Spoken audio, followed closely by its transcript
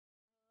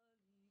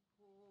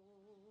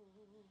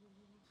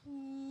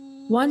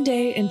One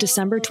day in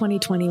December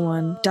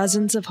 2021,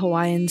 dozens of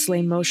Hawaiians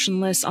lay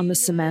motionless on the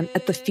cement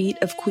at the feet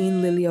of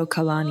Queen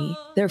Liliuokalani,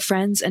 their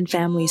friends and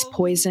families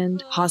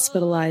poisoned,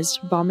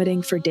 hospitalized,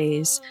 vomiting for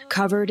days,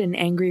 covered in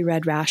angry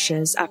red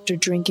rashes after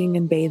drinking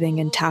and bathing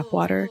in tap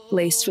water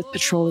laced with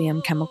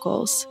petroleum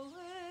chemicals.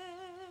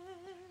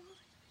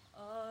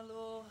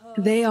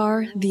 They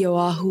are the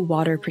Oahu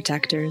Water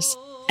Protectors,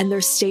 and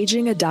they're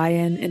staging a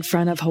die-in in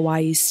front of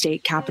Hawaii's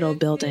state capitol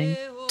building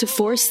to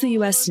force the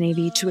U.S.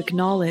 Navy to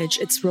acknowledge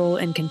its role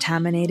in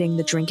contaminating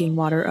the drinking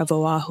water of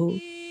Oahu.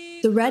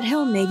 The Red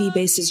Hill Navy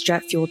base's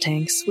jet fuel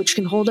tanks, which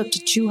can hold up to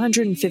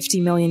 250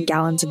 million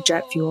gallons of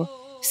jet fuel,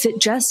 sit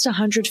just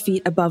 100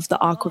 feet above the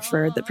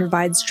aquifer that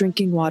provides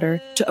drinking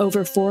water to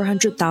over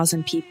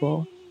 400,000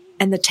 people,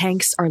 and the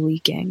tanks are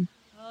leaking.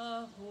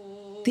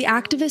 The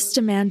activists'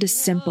 demand is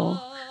simple: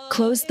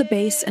 close the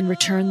base and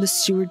return the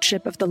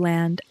stewardship of the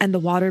land and the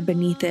water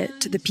beneath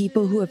it to the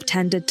people who have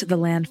tended to the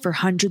land for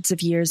hundreds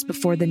of years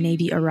before the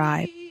Navy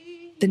arrived,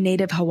 the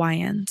native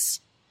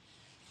Hawaiians.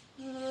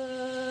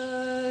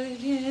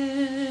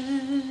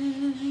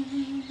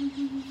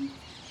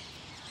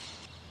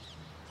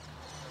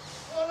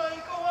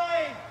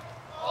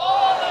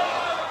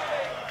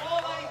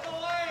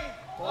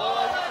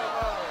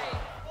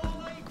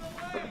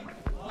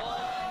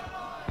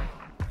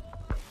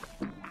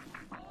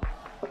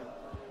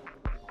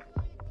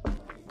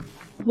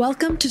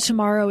 Welcome to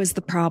Tomorrow is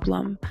the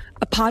Problem,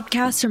 a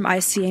podcast from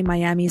ICA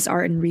Miami's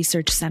Art and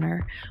Research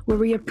Center, where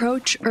we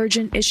approach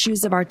urgent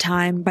issues of our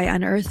time by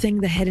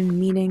unearthing the hidden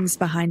meanings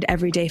behind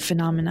everyday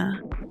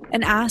phenomena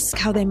and ask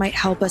how they might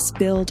help us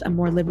build a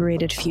more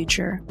liberated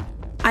future.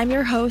 I'm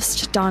your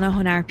host, Donna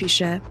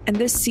Honarpishe, and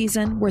this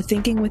season we're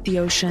thinking with the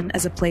ocean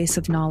as a place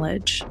of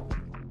knowledge.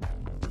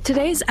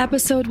 Today's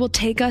episode will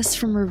take us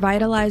from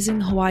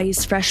revitalizing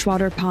Hawaii's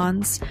freshwater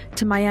ponds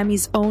to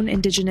Miami's own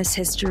indigenous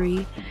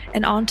history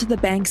and onto the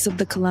banks of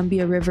the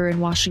Columbia River in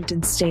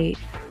Washington state,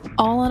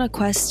 all on a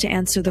quest to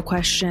answer the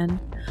question,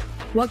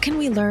 what can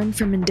we learn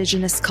from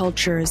indigenous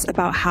cultures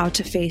about how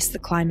to face the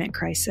climate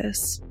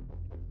crisis?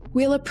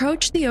 We'll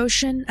approach the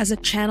ocean as a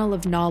channel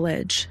of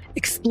knowledge,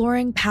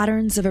 exploring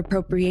patterns of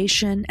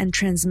appropriation and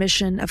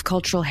transmission of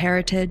cultural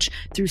heritage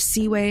through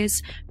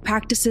seaways,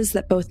 practices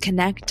that both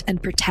connect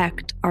and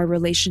protect our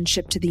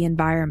relationship to the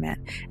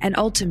environment, and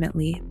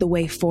ultimately, the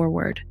way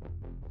forward.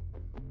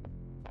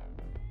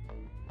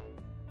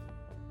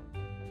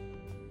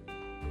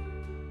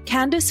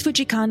 Candace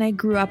Fujikane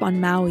grew up on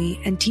Maui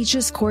and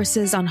teaches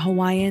courses on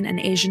Hawaiian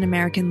and Asian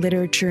American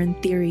literature and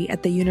theory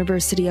at the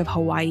University of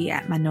Hawaii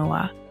at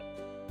Manoa.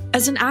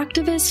 As an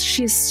activist,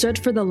 she has stood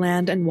for the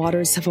land and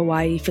waters of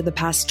Hawaii for the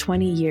past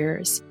 20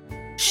 years.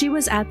 She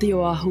was at the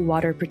Oahu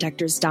Water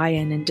Protectors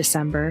die-in in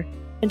December,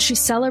 and she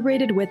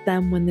celebrated with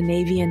them when the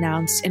Navy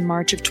announced in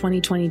March of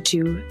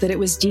 2022 that it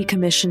was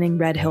decommissioning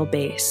Red Hill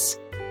Base.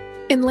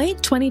 In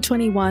late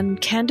 2021,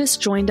 Candace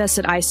joined us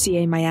at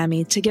ICA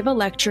Miami to give a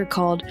lecture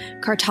called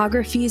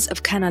Cartographies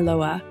of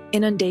Kanaloa,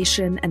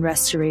 Inundation and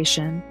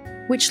Restoration,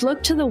 which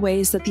looked to the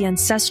ways that the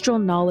ancestral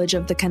knowledge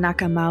of the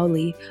Kanaka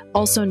Maoli,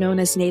 also known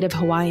as Native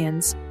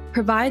Hawaiians,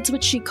 provides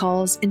what she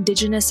calls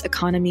indigenous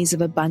economies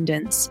of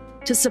abundance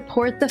to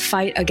support the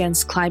fight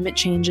against climate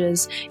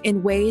changes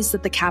in ways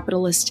that the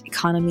capitalist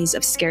economies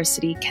of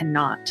scarcity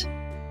cannot.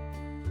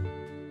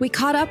 We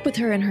caught up with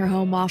her in her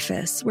home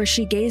office, where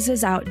she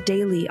gazes out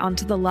daily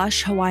onto the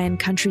lush Hawaiian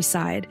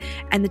countryside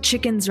and the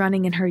chickens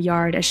running in her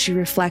yard as she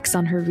reflects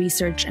on her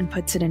research and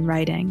puts it in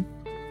writing.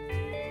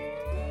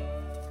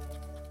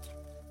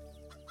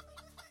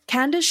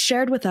 Candace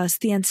shared with us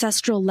the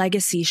ancestral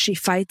legacy she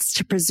fights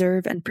to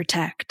preserve and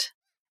protect.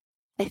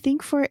 I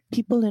think for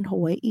people in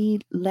Hawaii,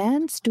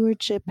 land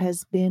stewardship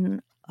has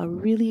been a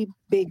really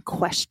big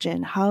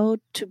question, how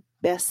to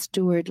best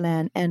steward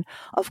land. And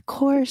of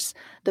course,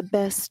 the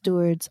best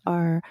stewards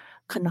are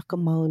Kanaka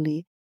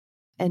Maoli.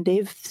 And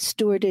they've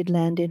stewarded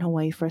land in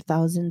Hawaii for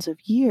thousands of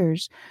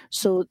years.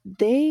 So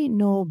they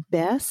know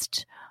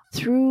best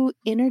through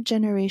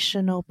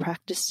intergenerational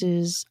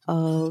practices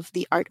of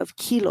the art of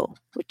kilo,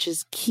 which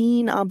is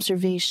keen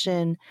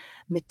observation,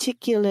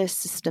 meticulous,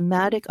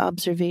 systematic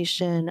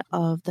observation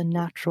of the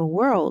natural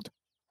world.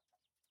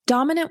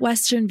 Dominant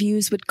Western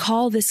views would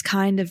call this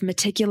kind of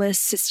meticulous,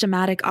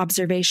 systematic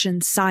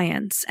observation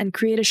science and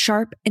create a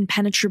sharp,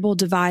 impenetrable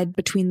divide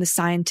between the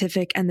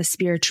scientific and the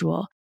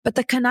spiritual. But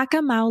the Kanaka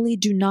Maoli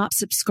do not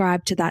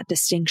subscribe to that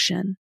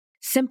distinction.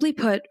 Simply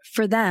put,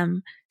 for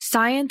them,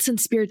 science and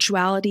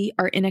spirituality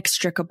are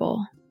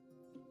inextricable.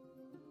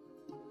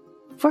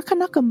 For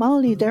Kanaka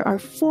Maoli, there are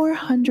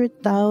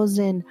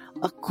 400,000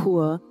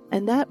 akua,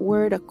 and that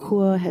word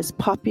akua has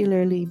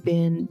popularly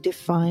been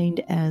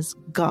defined as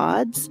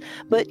gods.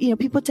 But,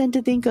 people tend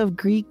to think of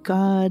Greek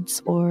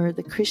gods or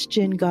the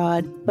Christian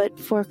god. But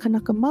for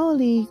Kanaka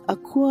Maoli,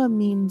 akua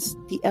means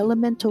the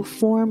elemental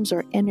forms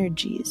or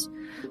energies.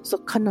 So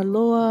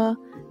Kanaloa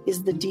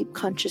is the deep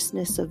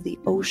consciousness of the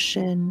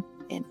ocean,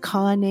 and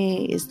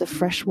Kane is the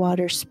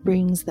freshwater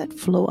springs that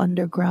flow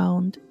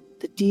underground.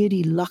 The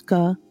deity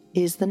Laka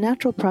is the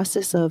natural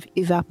process of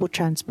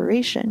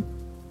evapotranspiration.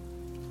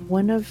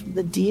 One of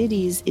the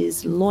deities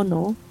is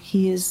Lono.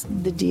 He is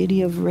the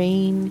deity of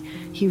rain.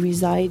 He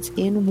resides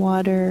in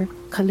water.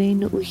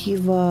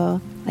 Kalenu'uhiwa,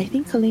 I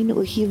think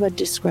Kalenu'uhiwa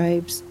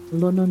describes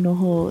Lono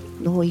noho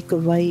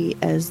ikawai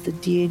as the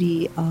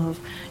deity of,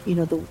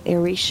 the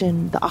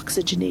aeration, the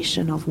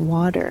oxygenation of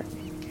water.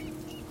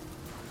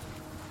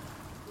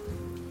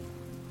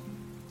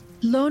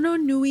 Lono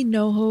nui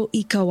noho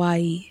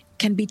ikawai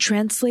can be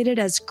translated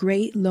as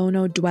great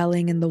Lono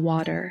dwelling in the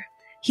water.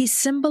 He's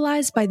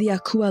symbolized by the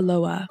akua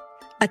loa,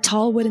 a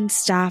tall wooden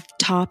staff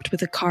topped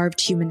with a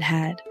carved human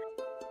head.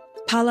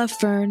 Pala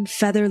fern,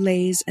 feather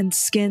leis, and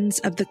skins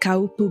of the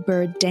kaupu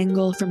bird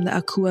dangle from the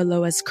akua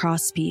loa's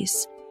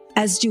crosspiece,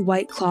 as do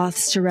white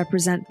cloths to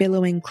represent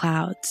billowing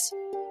clouds.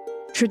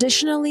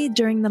 Traditionally,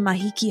 during the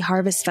Mahiki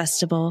Harvest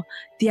Festival,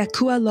 the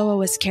akua loa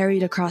was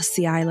carried across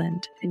the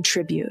island in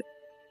tribute.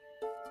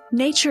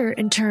 Nature,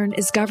 in turn,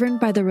 is governed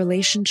by the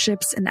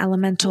relationships and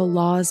elemental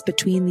laws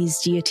between these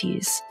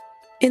deities.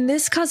 In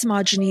this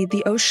cosmogony,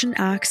 the ocean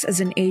acts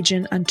as an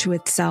agent unto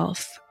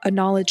itself, a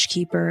knowledge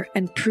keeper,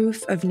 and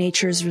proof of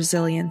nature's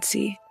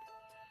resiliency.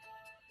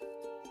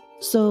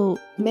 So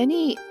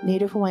many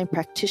Native Hawaiian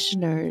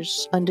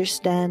practitioners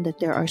understand that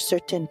there are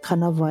certain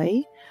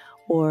kanawai,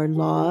 or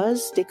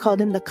laws. They call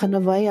them the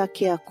kanawai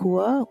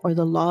akeakua, or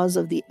the laws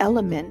of the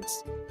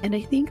elements. And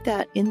I think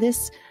that in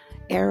this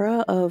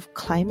era of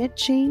climate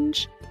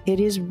change, it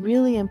is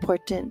really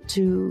important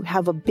to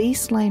have a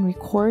baseline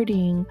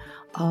recording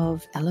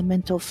of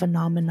elemental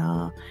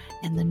phenomena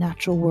and the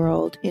natural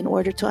world in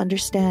order to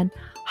understand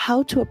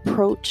how to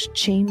approach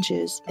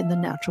changes in the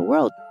natural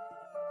world.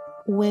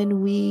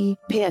 When we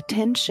pay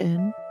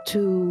attention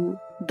to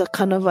the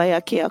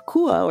kanawai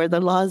akeakua, or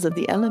the laws of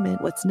the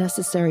element, what's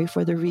necessary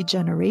for the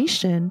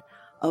regeneration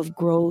of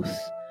growth,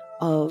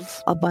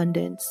 of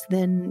abundance,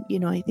 then,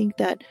 I think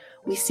that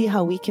we see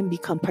how we can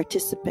become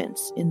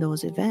participants in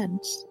those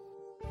events.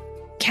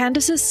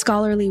 Candace's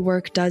scholarly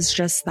work does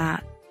just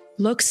that,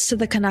 looks to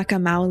the Kanaka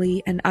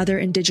Maoli and other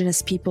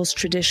indigenous peoples'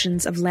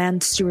 traditions of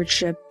land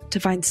stewardship to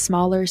find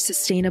smaller,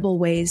 sustainable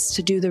ways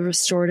to do the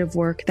restorative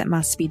work that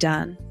must be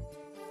done.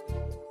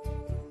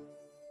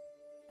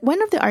 One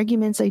of the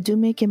arguments I do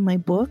make in my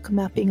book,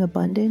 Mapping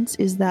Abundance,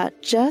 is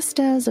that just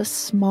as a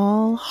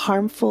small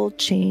harmful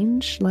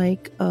change,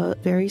 like a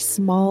very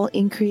small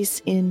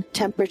increase in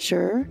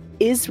temperature,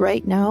 is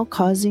right now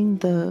causing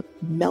the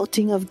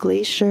melting of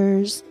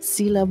glaciers,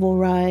 sea level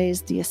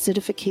rise, the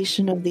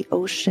acidification of the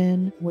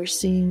ocean, we're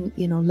seeing,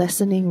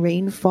 lessening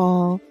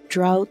rainfall,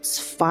 droughts,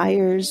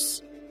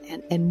 fires,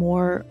 and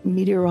more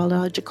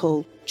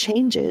meteorological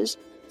changes.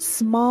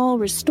 Small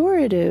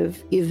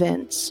restorative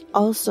events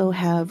also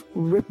have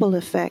ripple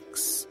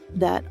effects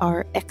that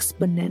are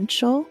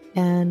exponential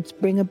and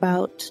bring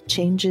about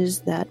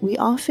changes that we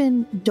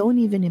often don't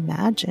even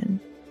imagine.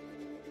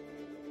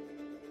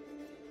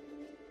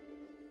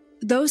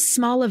 Those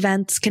small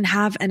events can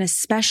have an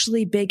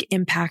especially big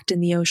impact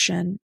in the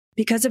ocean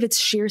because of its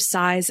sheer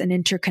size and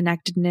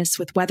interconnectedness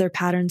with weather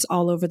patterns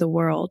all over the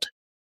world.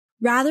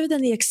 Rather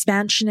than the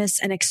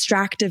expansionist and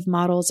extractive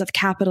models of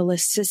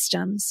capitalist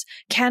systems,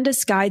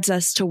 Candace guides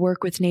us to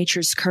work with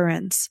nature's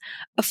currents,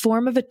 a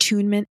form of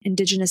attunement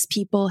indigenous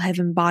people have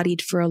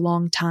embodied for a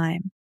long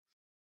time.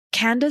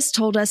 Candace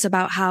told us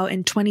about how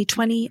in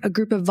 2020, a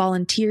group of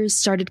volunteers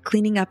started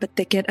cleaning up a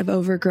thicket of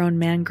overgrown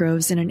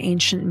mangroves in an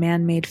ancient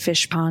man-made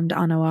fish pond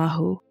on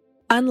Oahu.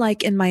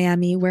 Unlike in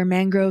Miami, where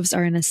mangroves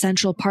are an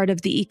essential part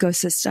of the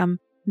ecosystem,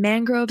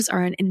 mangroves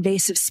are an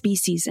invasive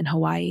species in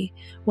Hawaii.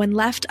 When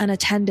left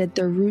unattended,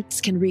 their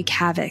roots can wreak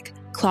havoc,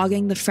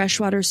 clogging the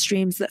freshwater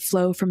streams that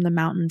flow from the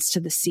mountains to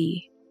the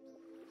sea.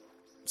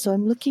 So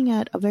I'm looking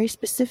at a very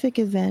specific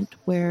event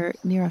where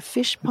near a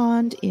fish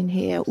pond in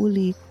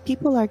Heiauli,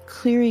 people are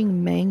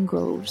clearing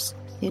mangroves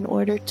in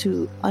order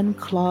to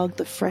unclog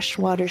the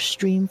freshwater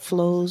stream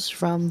flows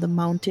from the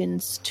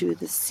mountains to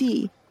the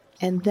sea.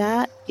 And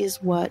that is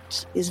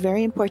what is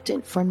very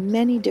important for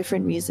many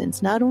different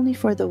reasons, not only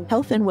for the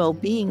health and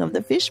well-being of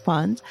the fish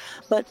ponds,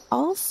 but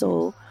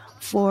also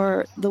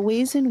for the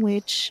ways in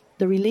which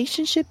the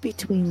relationship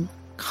between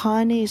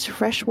Kane's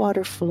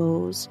freshwater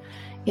flows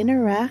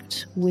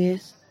interact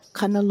with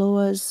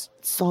Kanaloa's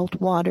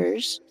salt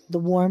waters, the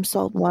warm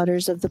salt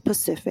waters of the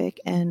Pacific.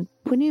 And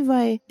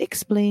Punivai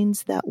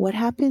explains that what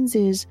happens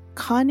is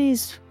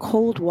Kane's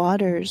cold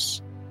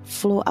waters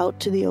flow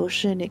out to the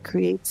ocean. It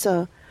creates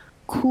a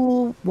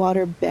cool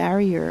water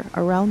barrier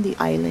around the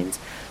islands.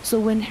 So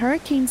when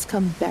hurricanes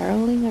come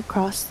barreling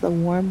across the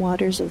warm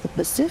waters of the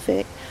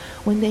Pacific,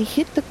 when they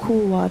hit the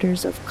cool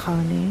waters of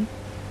Kane,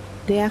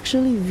 they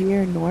actually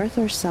veer north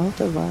or south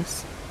of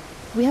us.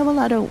 We have a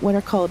lot of what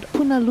are called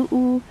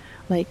punalu'u,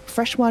 like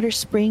freshwater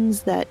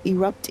springs that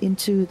erupt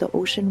into the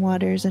ocean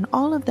waters, and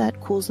all of that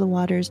cools the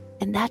waters.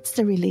 And that's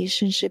the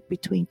relationship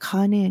between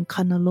Kane and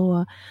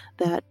Kanaloa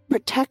that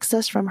protects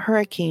us from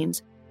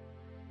hurricanes.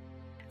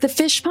 The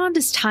fish pond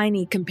is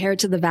tiny compared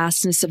to the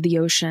vastness of the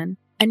ocean,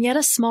 and yet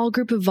a small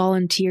group of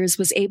volunteers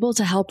was able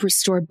to help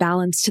restore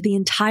balance to the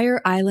entire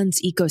island's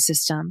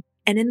ecosystem,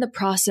 and in the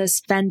process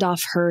fend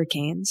off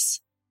hurricanes.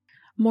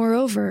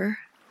 Moreover,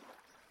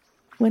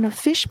 when a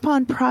fish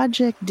pond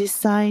project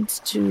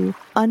decides to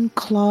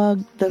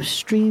unclog the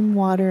stream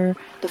water,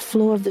 the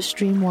flow of the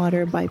stream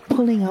water by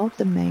pulling out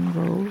the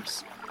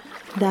mangroves,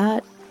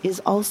 that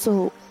is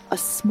also a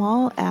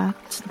small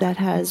act that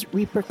has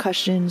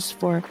repercussions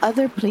for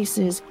other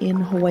places in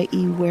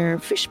Hawaii where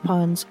fish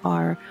ponds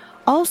are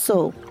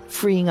also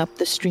freeing up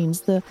the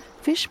streams. The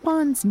fish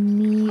ponds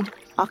need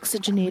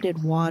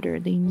oxygenated water.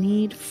 They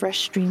need fresh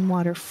stream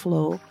water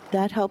flow.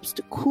 That helps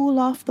to cool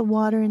off the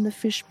water in the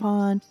fish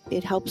pond.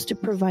 It helps to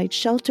provide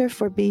shelter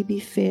for baby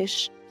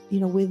fish.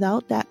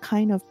 Without that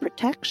kind of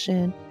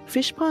protection,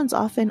 fish ponds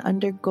often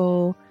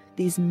undergo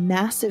these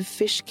massive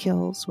fish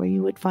kills where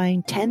you would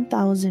find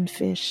 10,000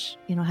 fish,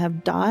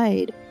 have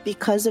died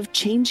because of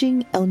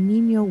changing El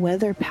Nino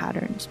weather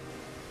patterns.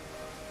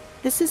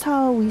 This is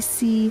how we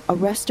see a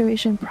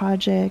restoration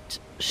project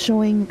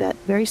showing that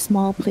very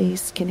small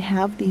place can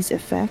have these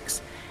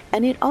effects.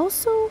 And it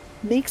also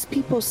makes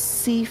people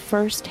see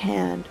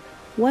firsthand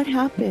what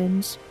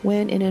happens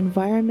when an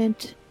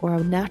environment or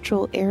a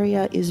natural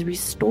area is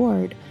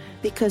restored,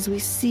 because we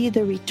see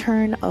the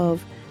return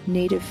of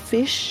native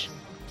fish,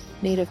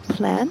 native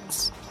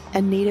plants,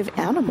 and native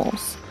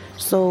animals.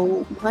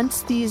 So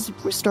once these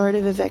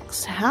restorative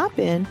effects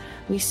happen,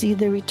 we see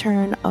the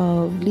return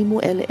of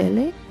limu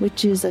eleele,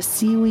 which is a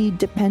seaweed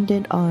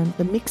dependent on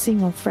the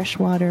mixing of fresh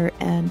water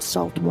and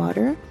salt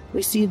water.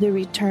 We see the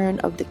return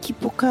of the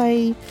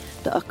kipukai,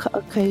 the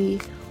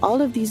akaakai,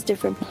 all of these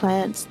different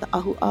plants, the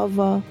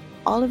ahuava,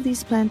 all of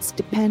these plants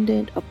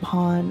dependent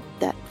upon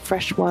that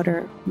fresh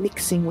water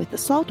mixing with the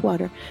salt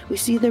water. We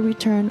see the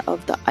return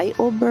of the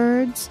Io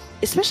birds,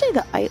 especially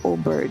the Io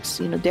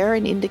birds. They're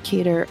an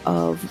indicator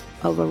of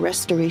a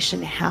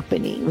restoration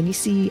happening. When you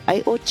see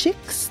Io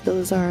chicks,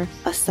 those are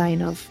a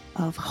sign of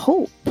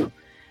hope.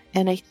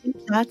 And I think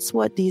that's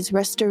what these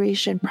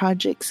restoration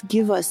projects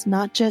give us,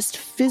 not just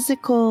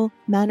physical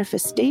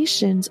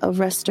manifestations of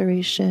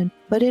restoration,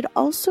 but it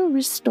also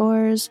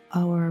restores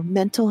our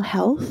mental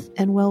health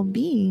and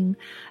well-being.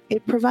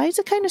 It provides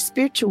a kind of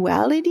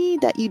spirituality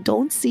that you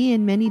don't see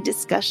in many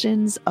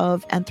discussions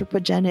of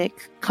anthropogenic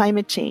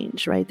climate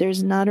change, right?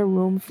 There's not a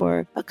room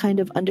for a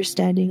kind of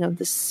understanding of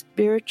the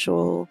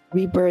spiritual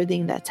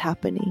rebirthing that's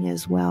happening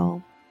as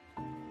well.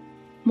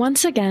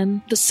 Once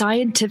again, the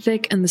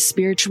scientific and the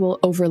spiritual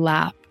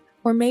overlap,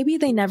 or maybe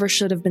they never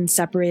should have been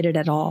separated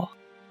at all.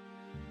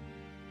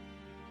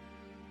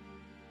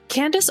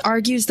 Candace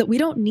argues that we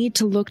don't need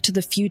to look to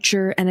the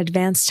future and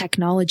advanced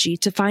technology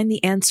to find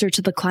the answer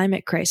to the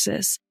climate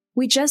crisis.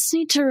 We just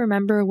need to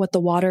remember what the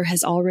water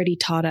has already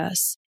taught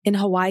us, in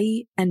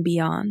Hawaii and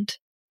beyond.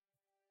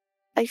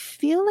 I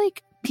feel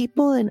like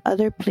people in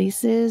other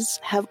places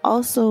have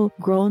also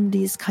grown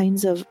these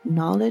kinds of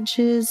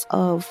knowledges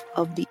of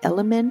the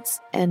elements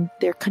and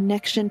their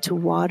connection to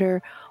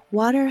water.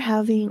 Water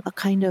having a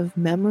kind of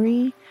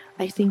memory,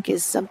 I think,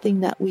 is something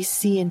that we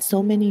see in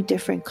so many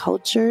different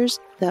cultures,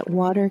 that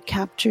water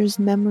captures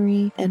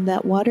memory and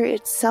that water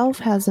itself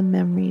has a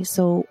memory.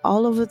 So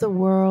all over the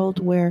world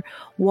where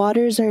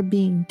waters are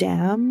being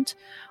dammed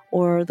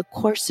or the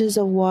courses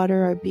of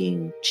water are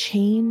being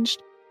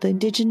changed, the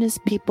indigenous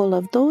people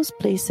of those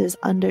places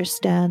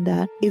understand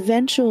that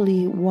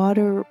eventually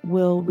water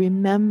will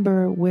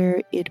remember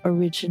where it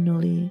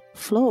originally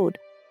flowed.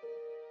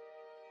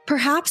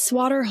 Perhaps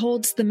water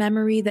holds the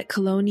memory that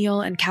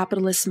colonial and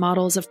capitalist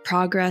models of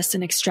progress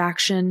and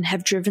extraction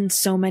have driven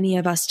so many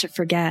of us to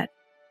forget.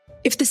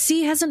 If the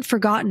sea hasn't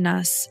forgotten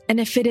us, and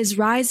if it is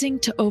rising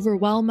to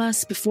overwhelm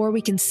us before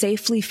we can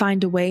safely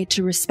find a way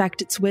to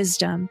respect its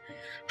wisdom,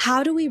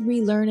 how do we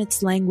relearn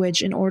its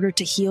language in order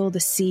to heal the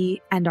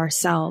sea and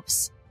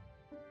ourselves?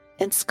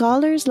 And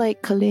scholars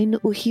like Kalenu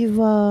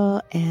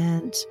Uhiva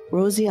and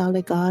Rosie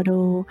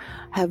Allegado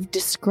have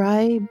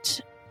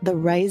described the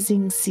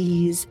rising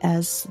seas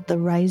as the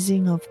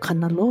rising of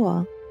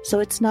Kanaloa. So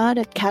it's not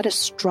a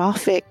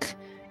catastrophic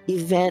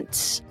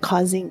event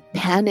causing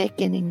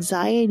panic and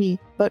anxiety,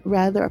 but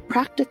rather a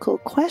practical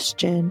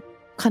question.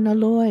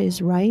 Kanaloa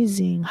is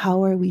rising.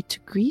 How are we to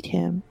greet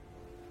him?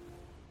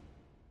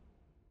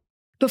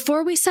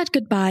 Before we said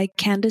goodbye,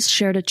 Candace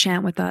shared a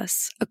chant with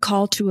us, a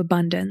call to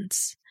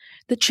abundance.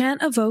 The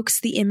chant evokes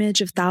the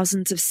image of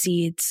thousands of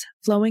seeds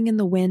flowing in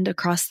the wind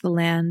across the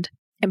land,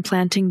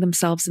 implanting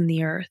themselves in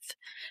the earth,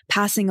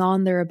 passing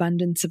on their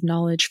abundance of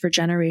knowledge for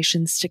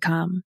generations to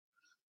come.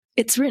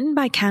 It's written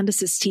by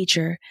Candace's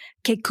teacher,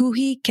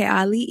 Kekuhi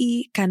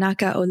Keali'i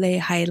Kanaka Ole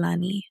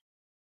Hailani.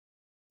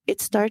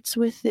 It starts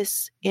with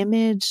this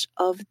image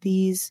of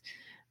these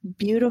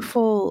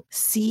beautiful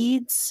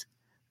seeds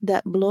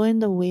that blow in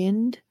the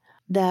wind,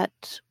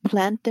 that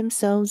plant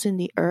themselves in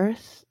the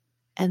earth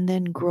and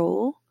then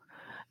grow.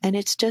 And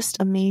it's just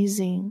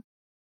amazing.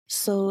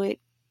 So it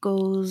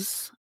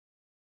goes,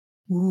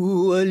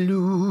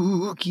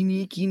 Ualu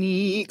kini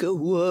kini ka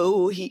hua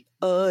ohi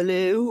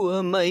ale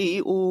hua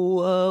mai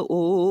oa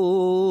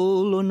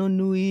o lono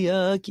nui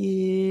ake.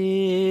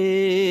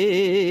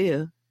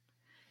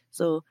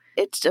 So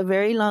it's a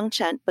very long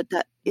chant, but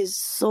that is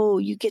so,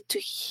 you get to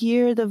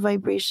hear the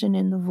vibration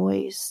in the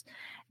voice.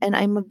 And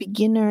I'm a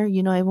beginner,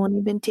 I've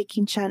only been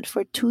taking chant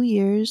for 2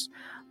 years,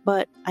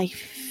 but I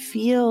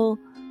feel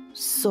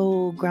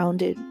so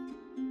grounded.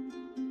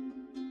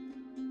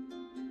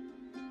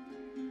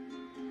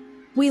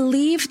 We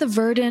leave the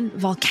verdant,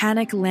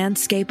 volcanic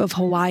landscape of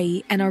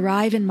Hawaii and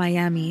arrive in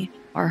Miami,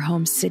 our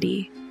home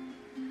city.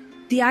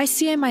 The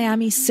ICA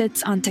Miami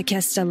sits on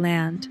Takesta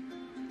land,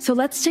 so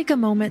let's take a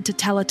moment to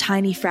tell a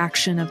tiny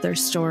fraction of their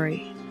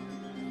story.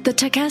 The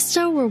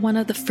Takesta were one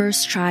of the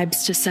first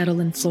tribes to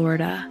settle in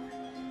Florida.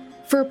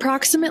 For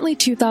approximately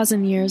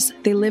 2,000 years,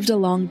 they lived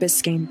along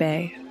Biscayne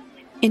Bay.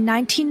 In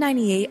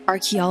 1998,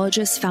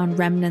 archaeologists found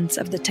remnants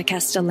of the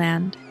Takesta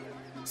land,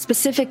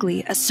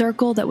 specifically a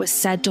circle that was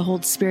said to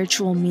hold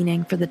spiritual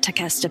meaning for the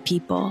Takesta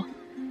people.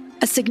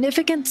 A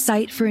significant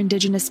site for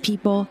indigenous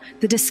people,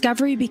 the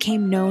discovery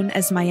became known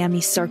as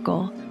Miami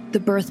Circle, the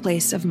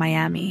birthplace of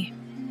Miami.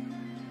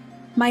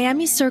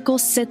 Miami Circle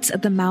sits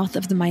at the mouth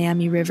of the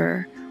Miami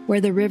River,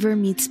 where the river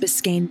meets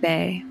Biscayne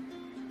Bay.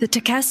 The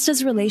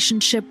Takesta's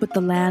relationship with the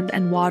land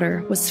and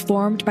water was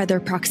formed by their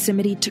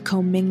proximity to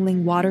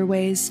commingling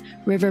waterways,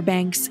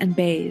 riverbanks, and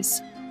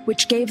bays,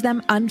 which gave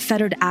them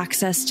unfettered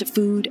access to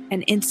food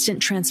and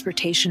instant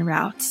transportation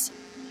routes.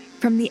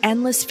 From the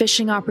endless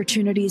fishing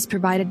opportunities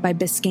provided by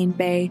Biscayne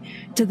Bay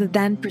to the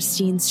then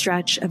pristine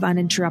stretch of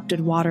uninterrupted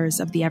waters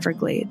of the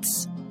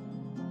Everglades.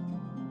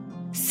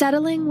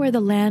 Settling where the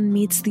land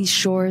meets these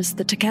shores,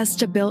 the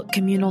Takesta built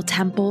communal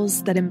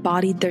temples that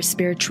embodied their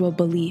spiritual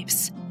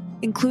beliefs,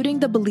 including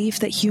the belief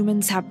that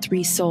humans have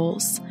 3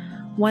 souls,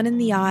 one in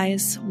the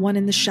eyes, one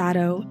in the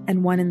shadow,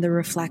 and one in the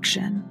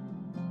reflection.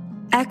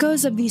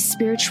 Echoes of these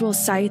spiritual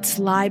sites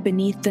lie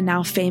beneath the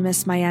now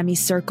famous Miami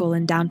Circle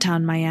in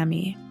downtown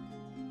Miami.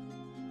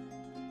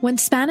 When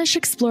Spanish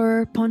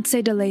explorer Ponce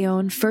de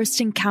Leon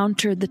first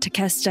encountered the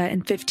Takesta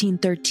in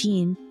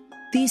 1513,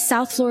 these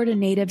South Florida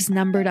natives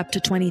numbered up to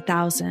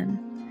 20,000.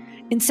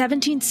 In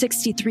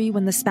 1763,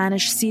 when the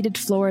Spanish ceded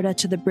Florida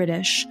to the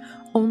British,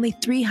 only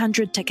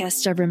 300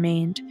 Takesta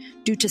remained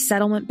due to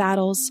settlement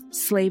battles,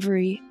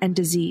 slavery, and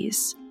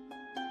disease.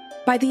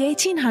 By the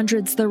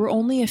 1800s, there were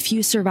only a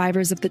few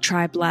survivors of the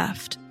tribe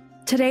left.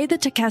 Today, the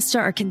Takesta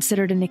are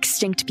considered an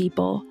extinct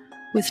people,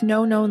 with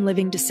no known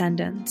living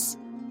descendants.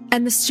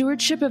 And the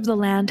stewardship of the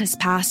land has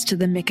passed to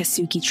the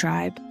Miccosukee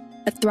tribe,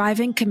 a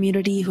thriving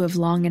community who have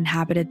long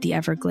inhabited the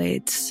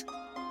Everglades.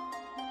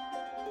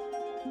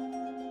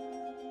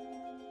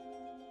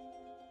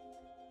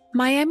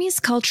 Miami's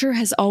culture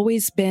has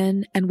always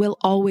been and will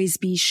always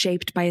be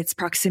shaped by its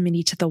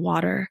proximity to the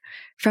water,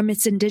 from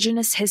its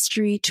indigenous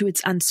history to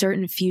its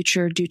uncertain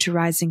future due to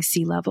rising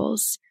sea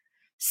levels.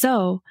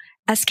 So,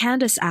 as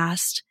Candace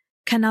asked,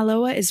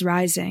 Kanaloa is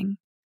rising.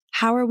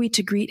 How are we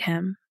to greet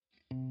him?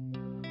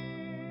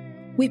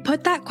 We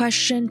put that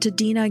question to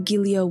Dina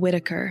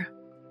Gilio-Whitaker.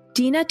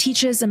 Dina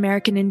teaches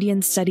American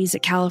Indian Studies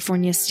at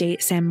California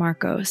State San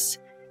Marcos.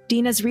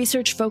 Dina's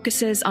research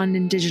focuses on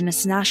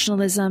indigenous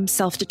nationalism,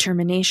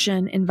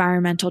 self-determination,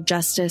 environmental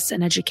justice,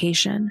 and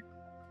education.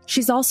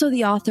 She's also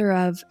the author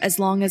of As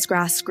Long as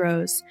Grass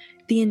Grows,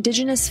 The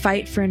Indigenous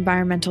Fight for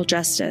Environmental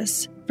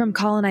Justice, From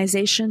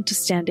Colonization to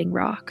Standing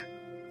Rock.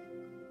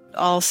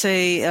 I'll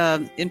say,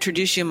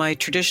 introduce you my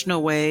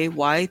traditional way,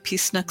 why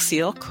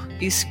Pisnaxiok,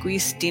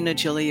 Isquis Dina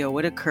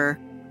Gilio-Whitaker.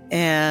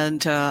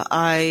 And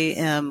I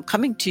am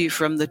coming to you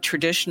from the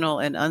traditional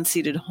and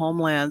unceded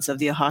homelands of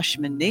the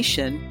Ahashiman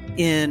Nation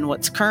in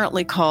what's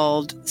currently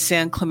called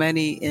San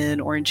Clemente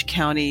in Orange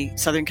County,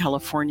 Southern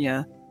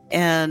California.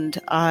 And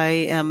I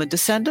am a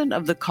descendant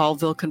of the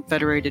Colville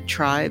Confederated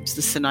Tribes,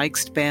 the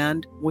Sinixt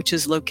Band, which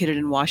is located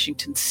in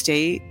Washington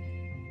State.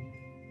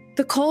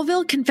 The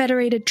Colville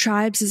Confederated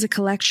Tribes is a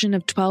collection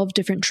of 12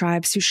 different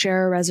tribes who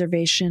share a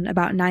reservation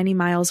about 90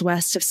 miles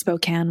west of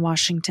Spokane,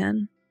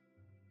 Washington.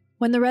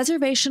 When the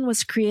reservation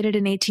was created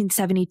in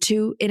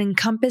 1872, it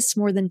encompassed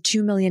more than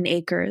 2 million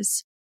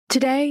acres.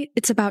 Today,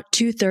 it's about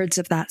 2/3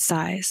 of that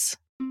size.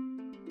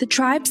 The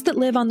tribes that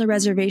live on the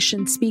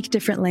reservation speak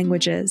different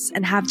languages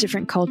and have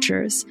different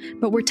cultures,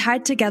 but were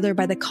tied together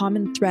by the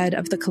common thread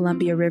of the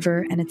Columbia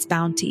River and its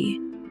bounty.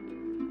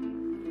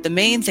 The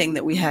main thing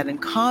that we had in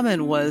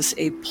common was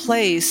a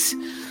place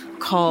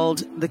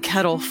called the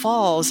Kettle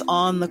Falls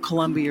on the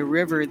Columbia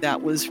River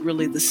that was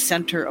really the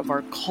center of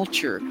our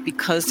culture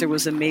because there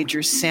was a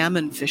major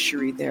salmon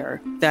fishery there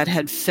that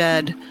had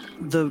fed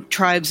the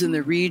tribes in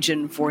the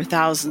region for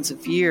thousands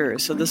of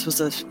years. So this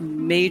was a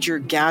major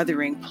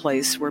gathering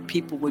place where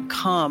people would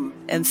come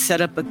and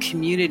set up a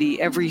community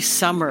every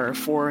summer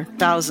for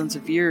thousands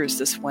of years.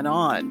 This went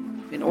on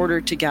in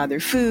order to gather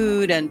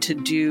food and to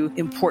do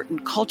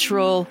important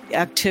cultural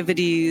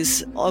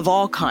activities of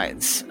all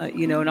kinds,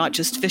 not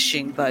just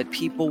fishing, but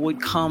people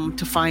would come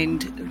to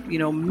find,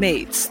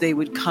 mates. They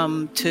would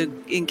come to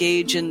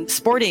engage in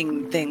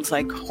sporting things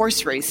like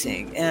horse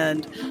racing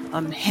and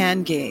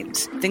hand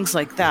games, things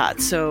like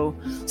that. So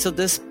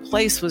this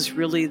place was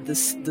really the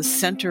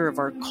center of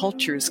our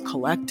cultures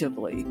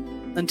collectively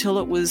until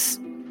it was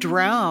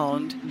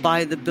drowned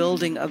by the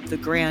building of the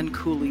Grand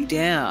Coulee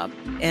Dam.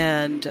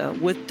 And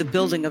with the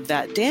building of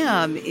that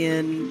dam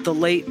in the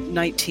late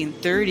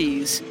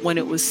 1930s, when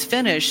it was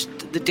finished,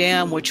 the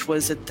dam, which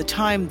was at the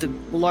time the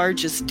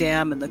largest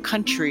dam in the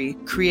country,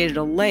 created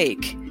a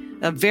lake,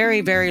 a very,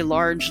 very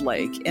large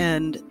lake.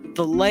 And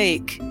the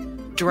lake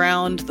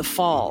drowned the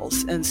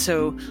falls. And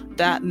so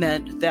that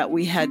meant that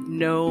we had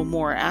no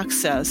more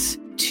access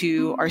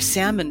to our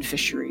salmon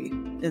fishery.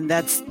 And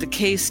that's the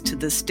case to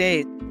this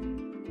day.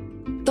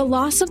 The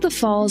loss of the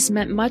falls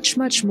meant much,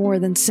 much more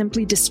than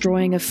simply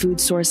destroying a food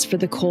source for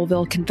the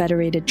Colville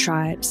Confederated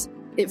tribes.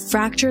 It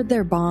fractured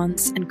their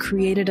bonds and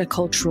created a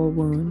cultural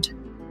wound.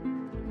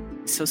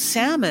 So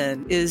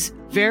salmon is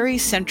very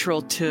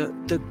central to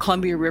the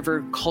Columbia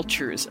River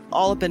cultures,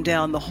 all up and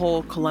down the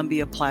whole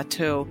Columbia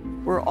Plateau.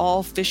 We're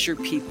all fisher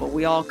people.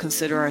 We all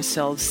consider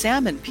ourselves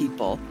salmon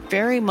people.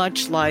 Very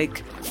much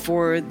like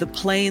for the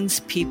Plains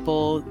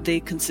people, they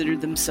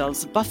considered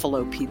themselves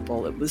buffalo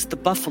people. It was the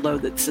buffalo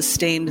that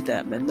sustained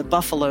them, and the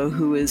buffalo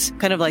who is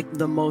kind of like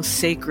the most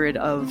sacred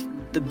of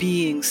the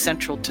beings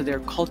central to their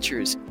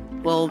cultures.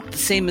 Well, the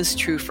same is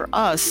true for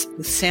us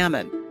with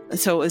salmon.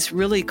 So it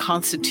really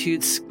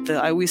constitutes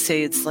I always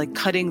say it's like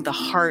cutting the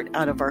heart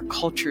out of our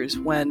cultures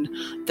when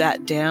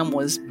that dam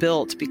was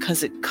built,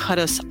 because it cut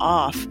us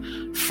off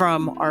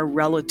from our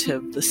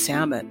relative, the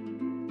salmon.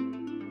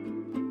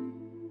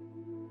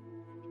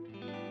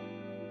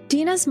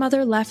 Dina's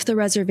mother left the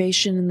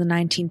reservation in the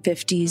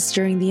 1950s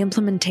during the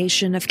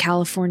implementation of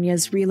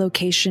California's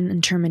relocation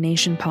and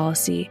termination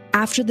policy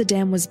after the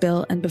dam was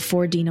built and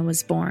before Dina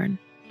was born.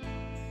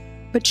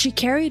 But she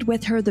carried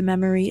with her the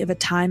memory of a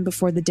time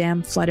before the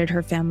dam flooded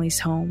her family's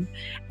home,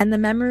 and the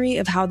memory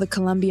of how the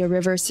Columbia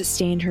River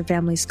sustained her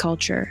family's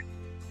culture.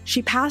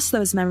 She passed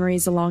those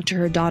memories along to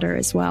her daughter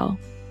as well.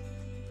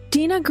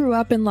 Dina grew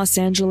up in Los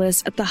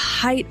Angeles at the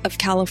height of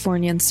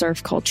Californian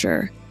surf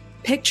culture.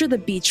 Picture the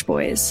Beach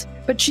Boys,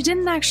 but she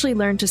didn't actually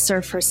learn to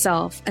surf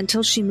herself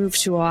until she moved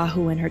to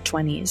Oahu in her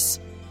 20s.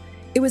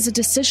 It was a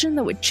decision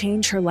that would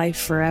change her life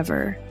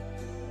forever.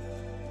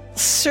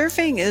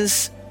 Surfing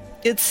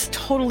it's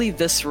totally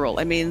visceral.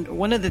 I mean,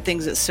 one of the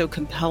things that's so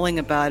compelling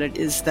about it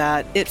is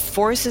that it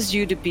forces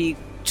you to be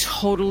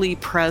totally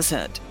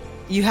present.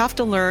 You have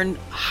to learn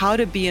how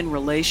to be in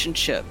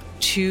relationship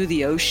to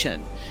the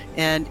ocean.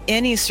 And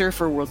any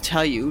surfer will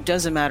tell you, it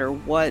doesn't matter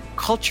what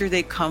culture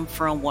they come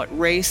from, what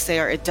race they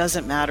are, it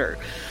doesn't matter.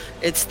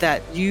 It's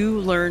that you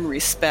learn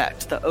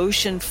respect. The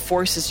ocean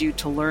forces you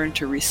to learn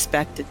to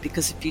respect it,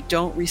 because if you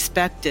don't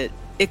respect it,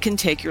 it can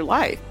take your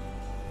life.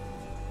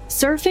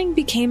 Surfing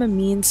became a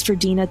means for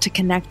Dina to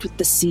connect with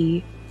the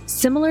sea,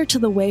 similar to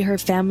the way her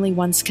family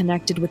once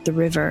connected with the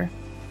river.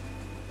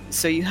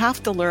 So you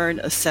have to learn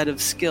a set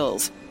of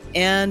skills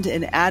and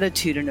an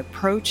attitude, an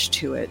approach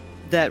to it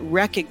that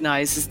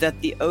recognizes that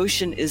the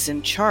ocean is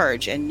in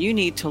charge, and you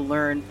need to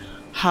learn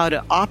how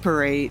to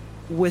operate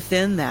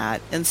within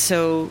that. And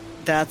so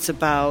that's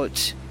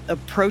about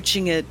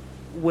approaching it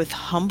with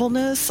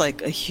humbleness,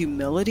 like a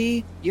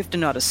humility. You have to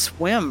know how to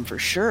swim for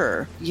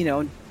sure,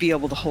 be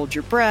able to hold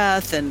your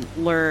breath and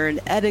learn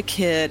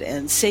etiquette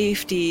and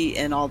safety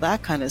and all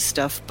that kind of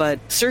stuff. But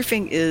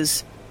surfing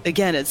is,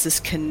 again, it's this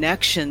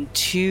connection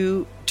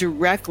to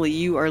directly,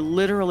 you are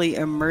literally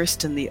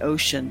immersed in the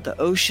ocean. The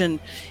ocean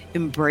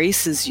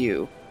embraces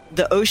you.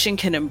 The ocean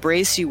can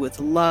embrace you with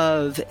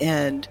love,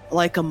 and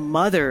like a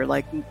mother,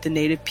 like the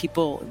native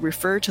people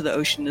refer to the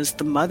ocean as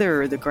the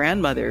mother or the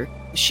grandmother.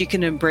 She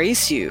can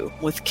embrace you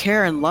with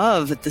care and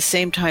love at the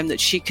same time that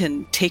she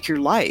can take your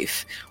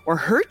life or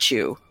hurt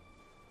you.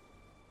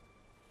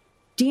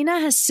 Dina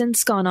has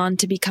since gone on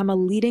to become a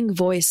leading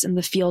voice in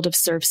the field of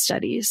surf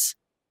studies.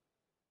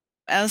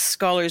 As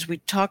scholars, we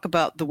talk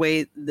about the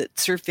way that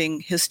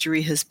surfing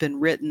history has been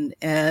written,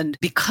 and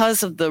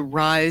because of the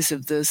rise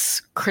of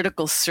this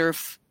critical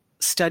surf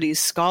studies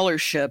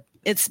scholarship,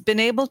 it's been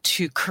able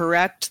to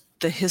correct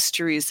the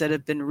histories that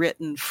have been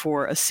written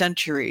for a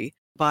century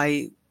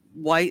by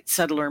white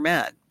settler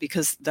men,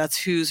 because that's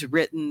who's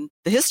written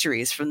the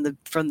histories from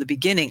the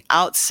beginning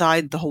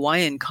outside the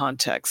Hawaiian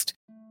context.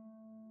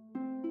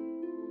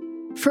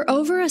 For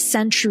over a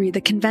century,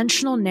 the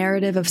conventional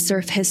narrative of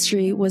surf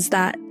history was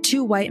that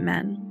two white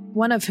men,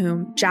 one of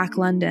whom, Jack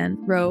London,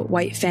 wrote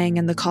White Fang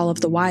and the Call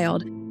of the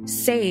Wild,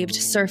 saved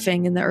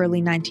surfing in the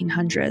early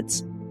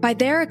 1900s. By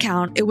their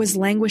account, it was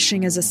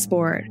languishing as a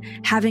sport,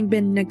 having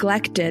been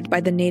neglected by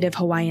the native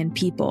Hawaiian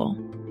people.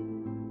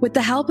 With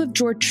the help of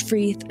George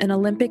Freeth and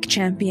Olympic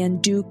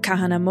champion Duke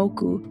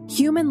Kahanamoku,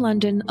 Hume and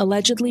London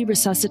allegedly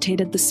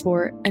resuscitated the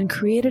sport and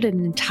created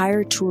an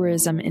entire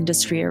tourism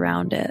industry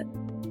around it.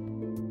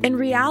 In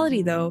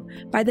reality, though,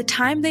 by the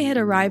time they had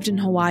arrived in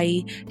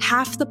Hawaii,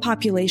 half the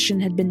population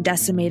had been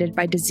decimated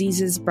by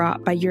diseases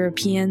brought by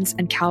Europeans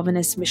and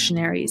Calvinist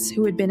missionaries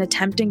who had been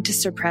attempting to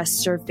suppress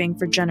surfing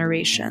for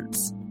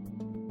generations.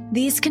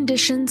 These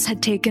conditions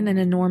had taken an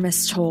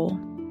enormous toll.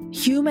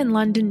 Hume and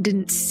London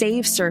didn't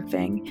save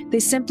surfing, they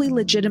simply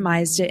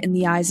legitimized it in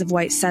the eyes of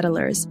white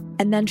settlers,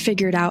 and then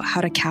figured out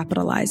how to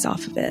capitalize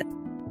off of it.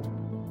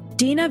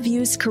 Dina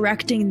views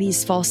correcting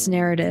these false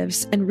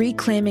narratives and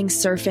reclaiming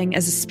surfing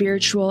as a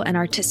spiritual and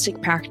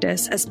artistic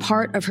practice as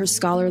part of her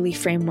scholarly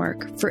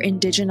framework for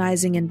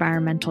indigenizing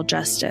environmental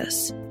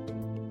justice.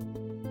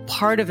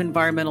 Part of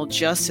environmental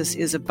justice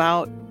is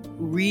about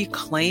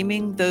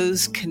reclaiming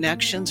those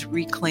connections,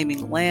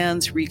 reclaiming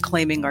lands,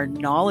 reclaiming our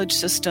knowledge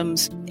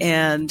systems,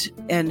 and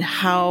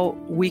how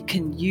we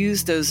can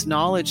use those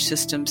knowledge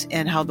systems,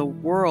 and how the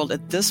world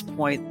at this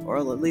point, or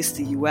at least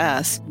the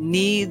US,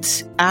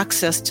 needs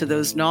access to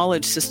those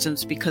knowledge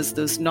systems, because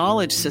those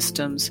knowledge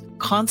systems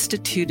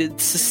constituted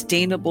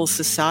sustainable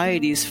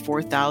societies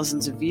for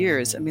thousands of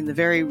years. I mean, the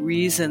very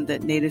reason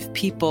that Native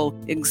people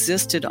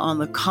existed on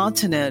the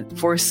continent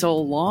for so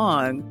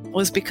long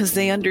was because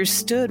they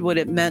understood what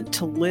it meant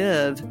to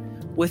live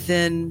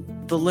within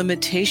the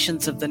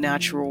limitations of the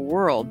natural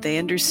world. They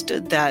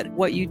understood that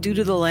what you do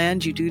to the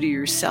land, you do to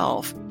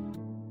yourself.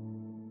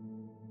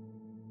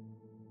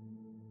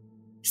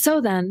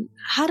 So then,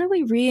 how do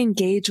we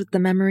re-engage with the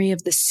memory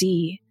of the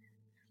sea?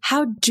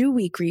 How do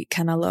we greet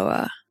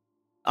Kanaloa?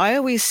 I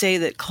always say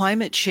that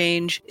climate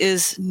change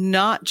is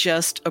not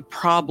just a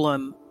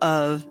problem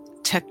of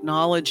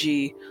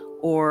technology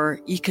or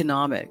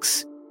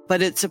economics,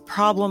 but it's a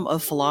problem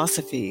of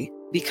philosophy,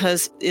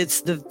 because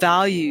it's the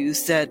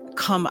values that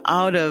come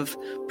out of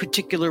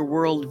particular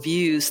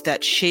worldviews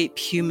that shape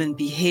human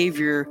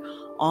behavior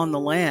on the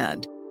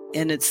land.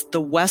 And it's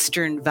the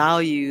Western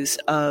values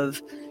of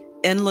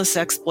endless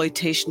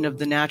exploitation of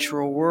the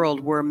natural world,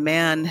 where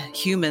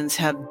humans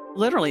have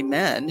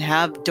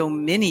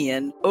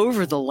dominion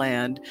over the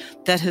land,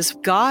 that has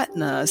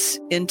gotten us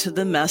into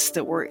the mess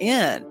that we're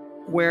in,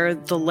 where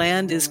the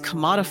land is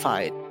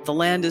commodified. The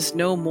land is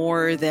no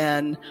more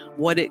than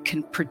what it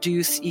can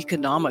produce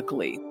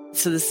economically.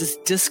 So there's this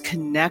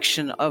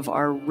disconnection of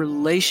our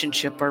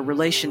relationship, our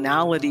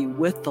relationality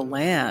with the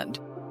land,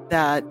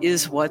 that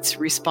is what's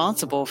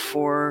responsible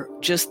for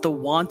just the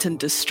wanton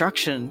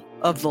destruction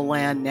of the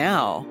land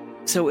now.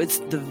 So it's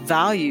the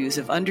values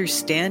of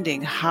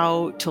understanding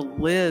how to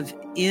live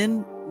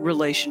in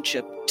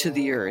relationship to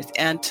the earth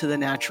and to the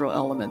natural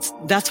elements.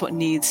 That's what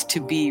needs to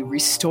be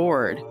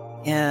restored.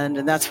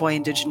 And that's why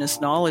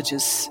indigenous knowledge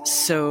is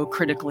so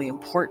critically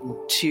important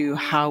to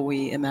how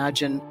we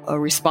imagine a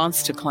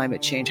response to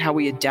climate change, how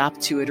we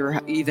adapt to it,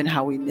 or even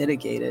how we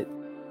mitigate it.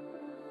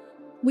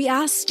 We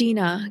asked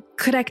Dina,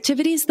 could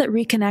activities that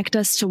reconnect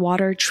us to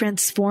water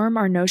transform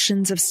our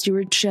notions of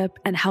stewardship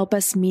and help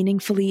us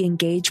meaningfully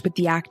engage with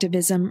the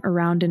activism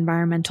around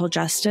environmental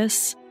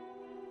justice?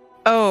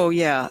 Oh,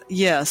 yeah.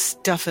 Yes,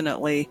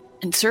 definitely.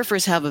 And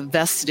surfers have a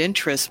vested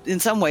interest, in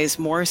some ways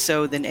more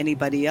so than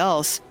anybody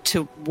else,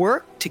 to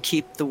work to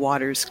keep the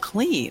waters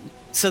clean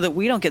so that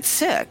we don't get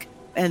sick.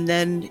 And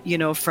then,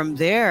 from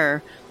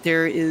there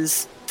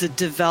is the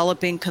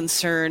developing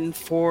concern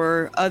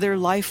for other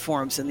life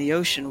forms in the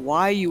ocean,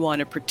 why you want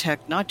to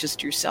protect not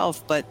just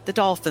yourself, but the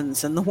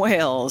dolphins and the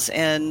whales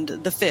and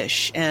the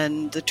fish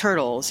and the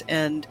turtles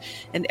and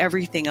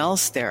everything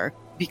else there,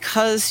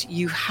 because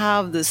you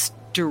have this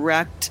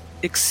direct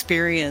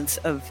experience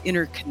of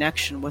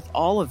interconnection with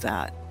all of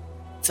that.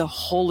 It's a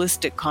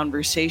holistic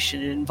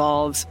conversation. It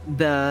involves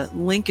the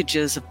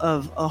linkages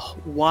of a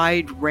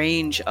wide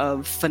range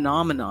of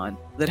phenomenon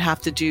that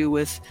have to do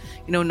with,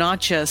 not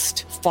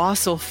just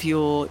fossil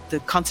fuel, the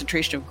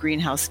concentration of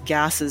greenhouse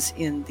gases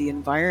in the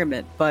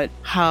environment, but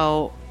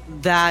how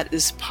that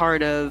is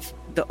part of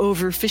the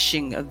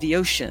overfishing of the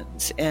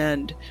oceans.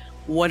 And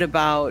what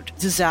about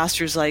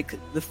disasters like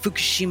the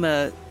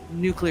Fukushima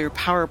nuclear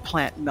power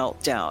plant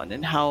meltdown,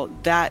 and how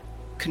that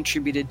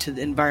contributed to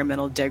the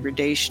environmental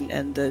degradation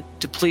and the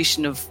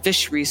depletion of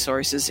fish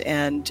resources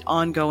and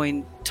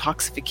ongoing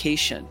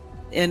toxification,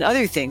 and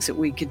other things that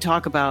we could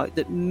talk about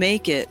that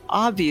make it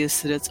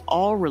obvious that it's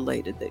all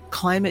related, that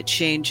climate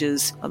change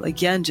is,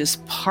 again,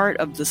 just part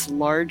of this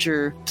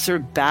larger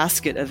sort of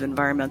basket of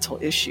environmental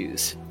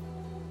issues.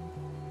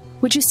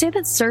 Would you say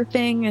that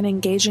surfing and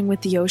engaging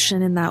with the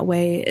ocean in that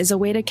way is a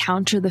way to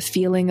counter the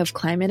feeling of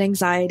climate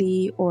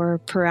anxiety or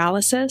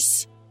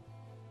paralysis?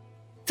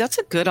 That's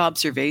a good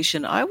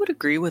observation. I would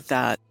agree with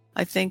that.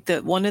 I think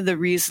that one of the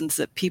reasons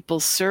that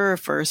people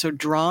surf are so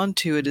drawn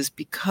to it is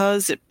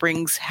because it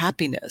brings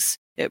happiness.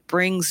 It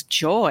brings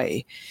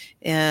joy.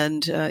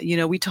 And,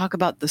 we talk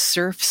about the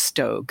surf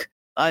stoke.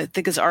 I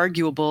think it's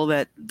arguable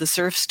that the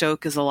surf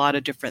stoke is a lot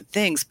of different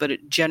things, but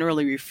it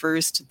generally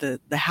refers to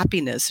the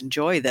happiness and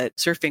joy that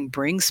surfing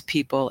brings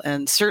people.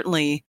 And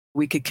certainly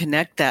we could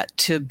connect that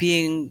to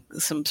being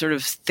some sort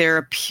of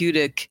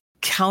therapeutic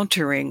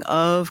countering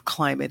of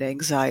climate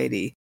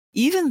anxiety.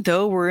 Even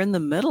though we're in the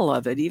middle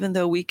of it, even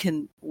though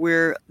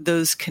we're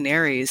those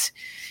canaries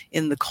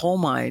in the coal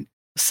mine,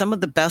 some of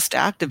the best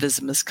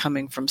activism is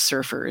coming from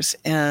surfers.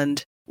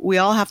 And we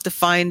all have to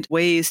find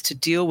ways to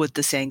deal with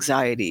this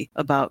anxiety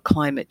about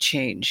climate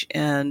change.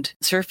 And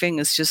surfing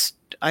is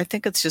I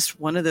think it's just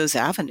one of those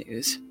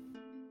avenues.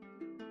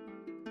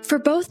 For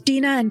both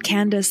Dina and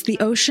Candace, the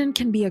ocean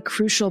can be a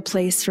crucial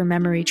place for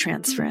memory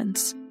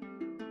transference.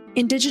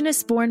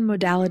 Indigenous-born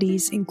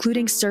modalities,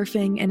 including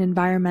surfing and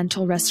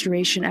environmental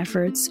restoration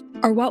efforts,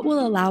 are what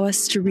will allow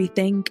us to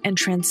rethink and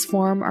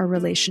transform our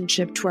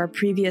relationship to our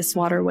previous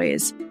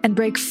waterways and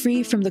break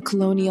free from the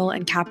colonial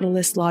and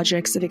capitalist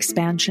logics of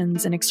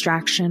expansions and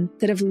extraction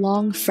that have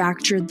long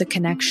fractured the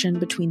connection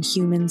between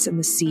humans and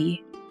the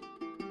sea.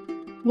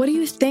 What do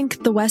you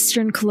think the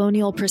Western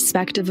colonial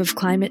perspective of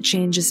climate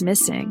change is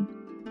missing?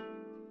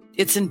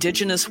 It's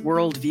indigenous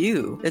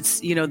worldview. It's,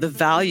 the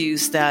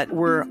values that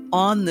were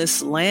on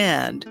this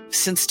land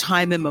since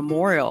time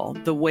immemorial,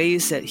 the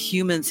ways that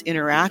humans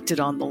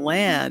interacted on the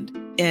land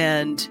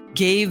and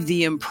gave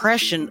the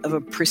impression of a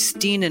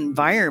pristine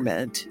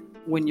environment.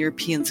 When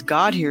Europeans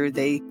got here,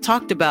 they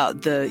talked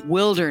about the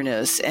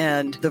wilderness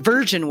and the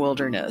virgin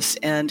wilderness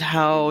and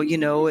how,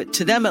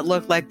 to them it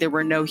looked like there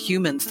were no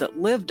humans that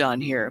lived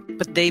on here.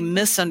 But they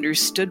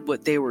misunderstood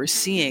what they were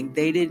seeing.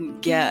 They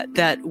didn't get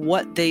that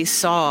what they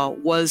saw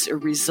was a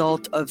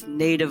result of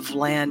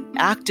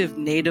active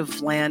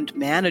native land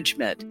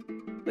management.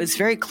 It's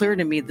very clear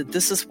to me that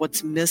this is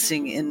what's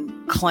missing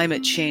in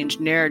climate change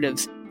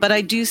narratives. But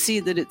I do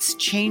see that it's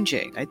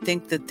changing. I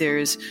think that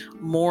there's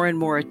more and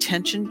more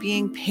attention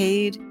being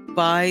paid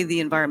by the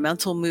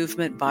environmental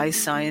movement, by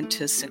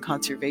scientists and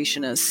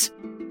conservationists.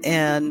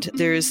 And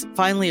there's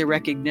finally a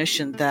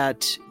recognition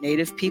that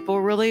Native people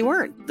really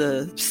weren't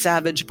the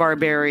savage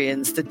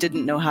barbarians that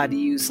didn't know how to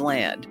use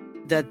land,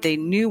 that they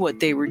knew what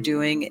they were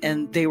doing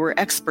and they were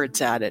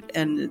experts at it.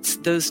 And it's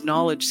those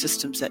knowledge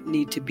systems that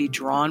need to be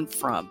drawn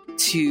from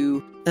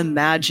to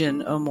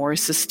imagine a more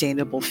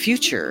sustainable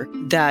future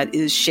that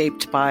is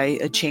shaped by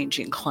a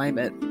changing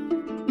climate.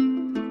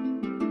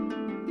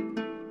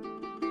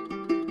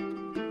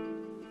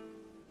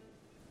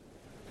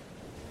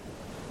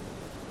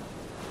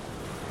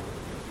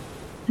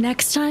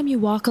 Next time you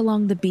walk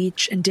along the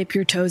beach and dip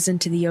your toes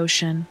into the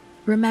ocean,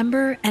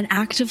 remember and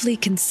actively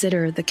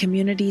consider the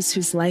communities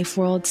whose life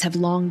worlds have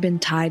long been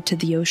tied to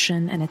the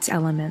ocean and its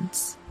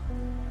elements.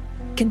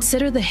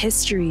 Consider the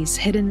histories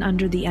hidden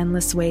under the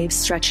endless waves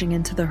stretching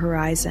into the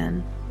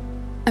horizon.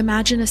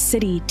 Imagine a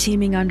city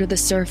teeming under the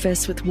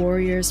surface with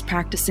warriors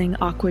practicing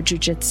aqua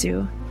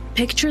jiu-jitsu.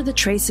 Picture the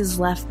traces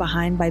left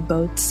behind by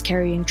boats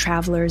carrying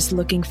travelers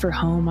looking for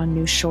home on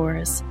new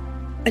shores.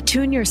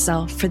 Attune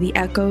yourself for the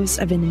echoes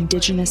of an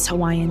indigenous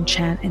Hawaiian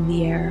chant in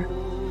the air,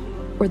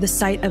 or the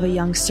sight of a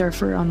young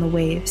surfer on the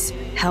waves,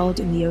 held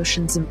in the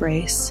ocean's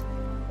embrace.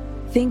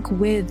 Think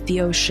with the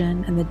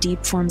ocean and the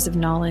deep forms of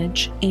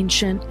knowledge,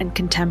 ancient and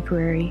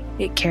contemporary,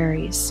 it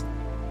carries.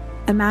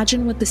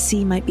 Imagine what the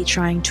sea might be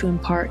trying to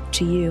impart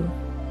to you.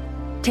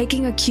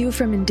 Taking a cue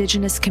from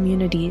indigenous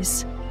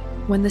communities,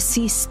 when the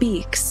sea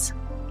speaks,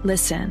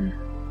 listen.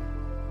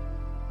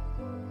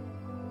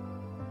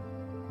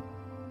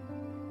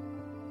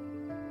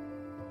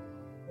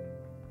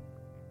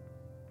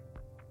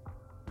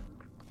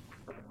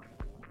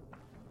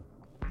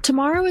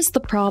 Tomorrow is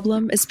the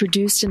Problem is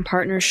produced in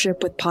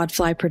partnership with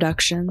Podfly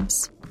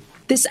Productions.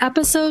 This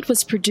episode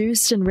was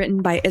produced and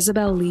written by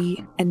Isabel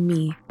Lee and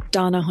me,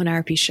 Donna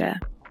Honarpiche,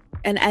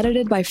 and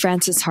edited by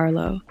Francis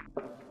Harlow.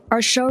 Our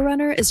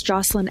showrunner is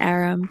Jocelyn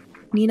Aram.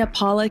 Nina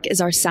Pollock is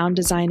our sound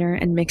designer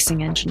and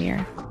mixing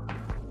engineer.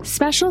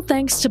 Special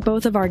thanks to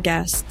both of our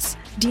guests,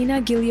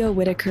 Dina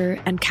Gilio-Whitaker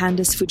and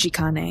Candace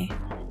Fujikane.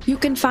 You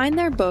can find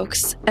their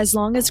books, As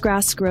Long as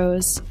Grass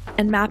Grows,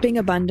 and Mapping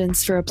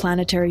Abundance for a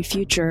Planetary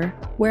Future,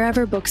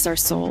 wherever books are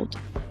sold.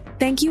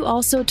 Thank you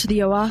also to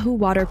the Oahu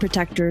Water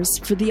Protectors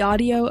for the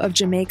audio of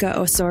Jamaica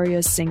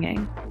Osorio's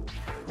singing.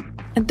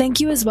 And thank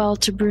you as well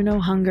to Bruno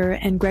Hunger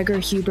and Gregor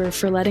Huber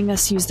for letting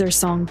us use their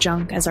song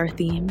Junk as our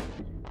theme.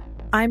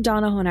 I'm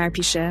Donna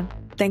Honarpiche.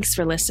 Thanks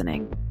for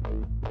listening.